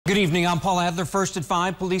Good evening, I'm Paul Adler. First at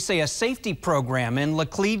 5, police say a safety program in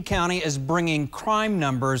Laclede County is bringing crime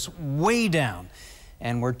numbers way down.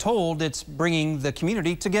 And we're told it's bringing the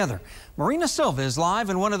community together. Marina Silva is live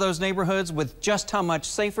in one of those neighborhoods with just how much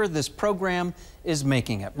safer this program is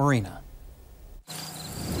making it. Marina.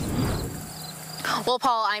 Well,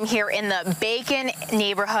 Paul, I'm here in the Bacon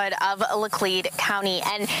neighborhood of Laclede County,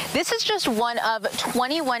 and this is just one of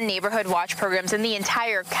 21 neighborhood watch programs in the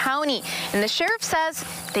entire county. And the sheriff says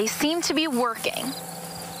they seem to be working.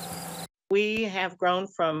 We have grown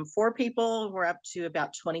from 4 people, we're up to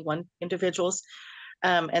about 21 individuals.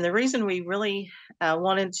 And the reason we really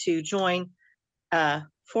wanted to join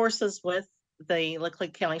forces with the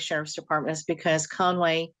Laclede County Sheriff's Department is because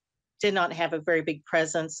Conway did not have a very big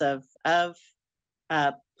presence of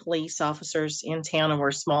police officers in town, and we're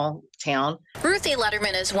a small town. Ruthie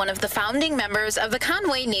Letterman is one of the founding members of the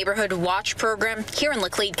Conway Neighborhood Watch Program here in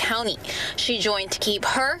Laclede County. She joined to keep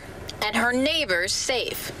her and her neighbors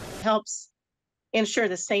safe. Helps ensure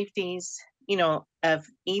the safeties, of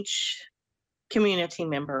each community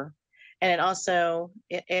member. And it also,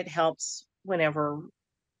 it helps whenever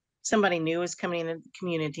somebody new is coming into the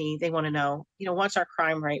community, they want to know, what's our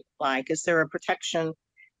crime rate like? Is there a protection?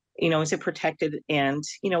 Is it protected? And,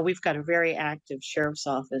 we've got a very active sheriff's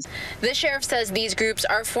office. The sheriff says these groups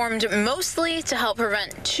are formed mostly to help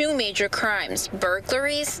prevent 2 major crimes,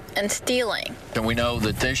 burglaries and stealing. And we know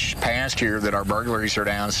that this past year that our burglaries are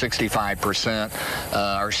down 65%,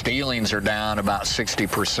 our stealings are down about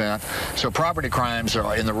 60%. So property crimes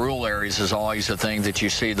are in the rural areas is always the thing that you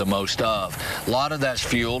see the most of. A lot of that's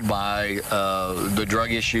fueled by the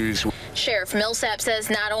drug issues. Sheriff Millsap says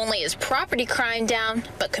not only is property crime down,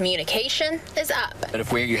 but communication is up. But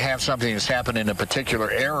if we have something that's happened in a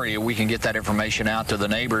particular area, we can get that information out to the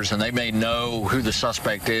neighbors, and they may know who the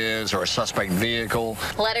suspect is or a suspect vehicle.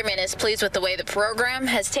 Letterman is pleased with the way the program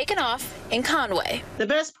has taken off in Conway. The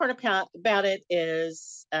best part about it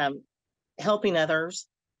is helping others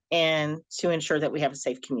and to ensure that we have a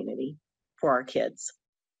safe community for our kids.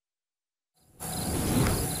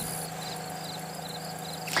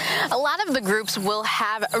 A lot of the groups will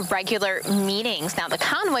have regular meetings. Now, the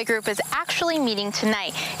Conway group is actually meeting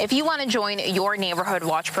tonight. If you want to join your neighborhood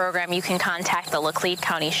watch program, you can contact the Laclede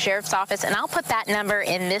County Sheriff's Office, and I'll put that number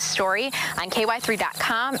in this story on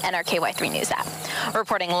KY3.com and our KY3 News app.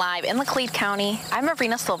 Reporting live in Laclede County, I'm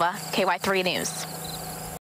Marina Silva, KY3 News.